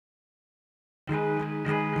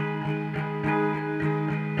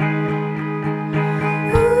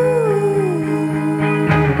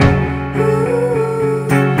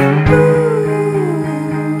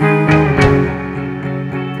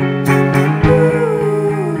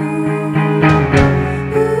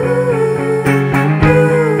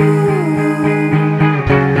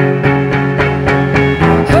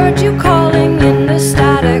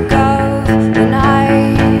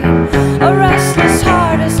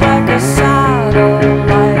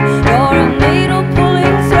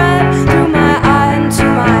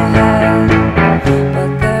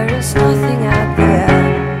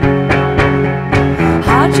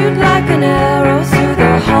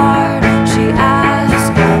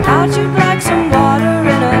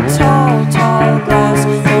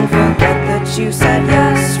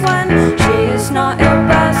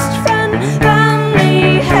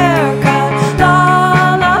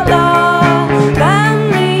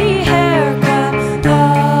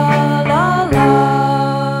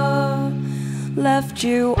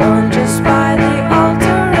left you oranges by the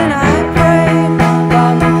altar, and I prayed,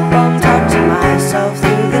 talked to myself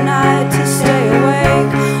through the night to stay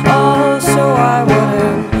awake. Oh, so I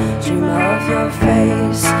wouldn't dream of your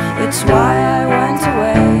face. It's why I went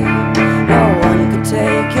away. No one could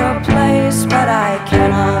take your place, but I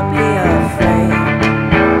cannot be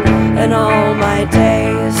afraid. In all my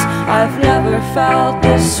days, I've never felt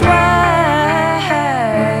this way.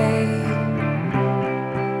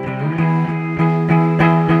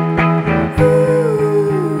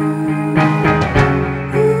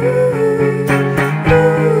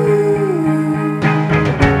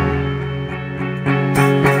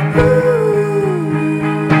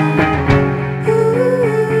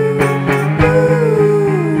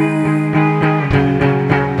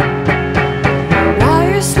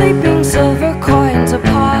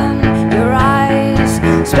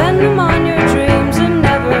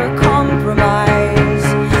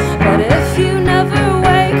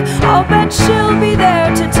 She'll be there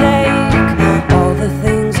to take all the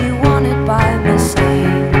things you wanted by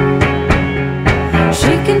mistake.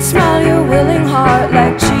 She can smell your willing heart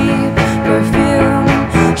like cheap perfume.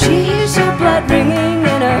 She hears your blood ringing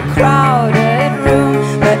in a crowded room,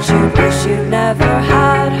 but you wish you'd never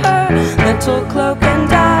had her mental cloak and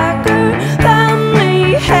dagger.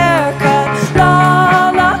 Family haircut,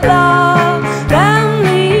 la la la.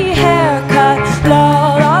 Family haircut, la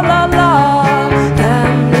la la la.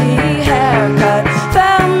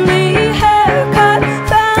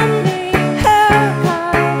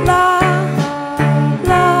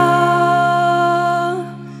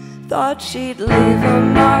 Thought she'd leave a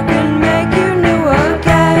mark and make you new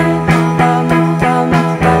again.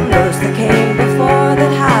 Those that came before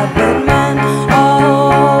that had been men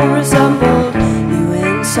all resembled you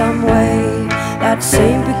in some way. That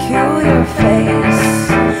same peculiar face,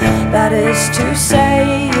 that is to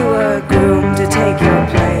say, you were groomed to take your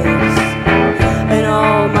place. In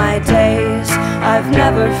all my days, I've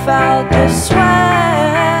never felt this way.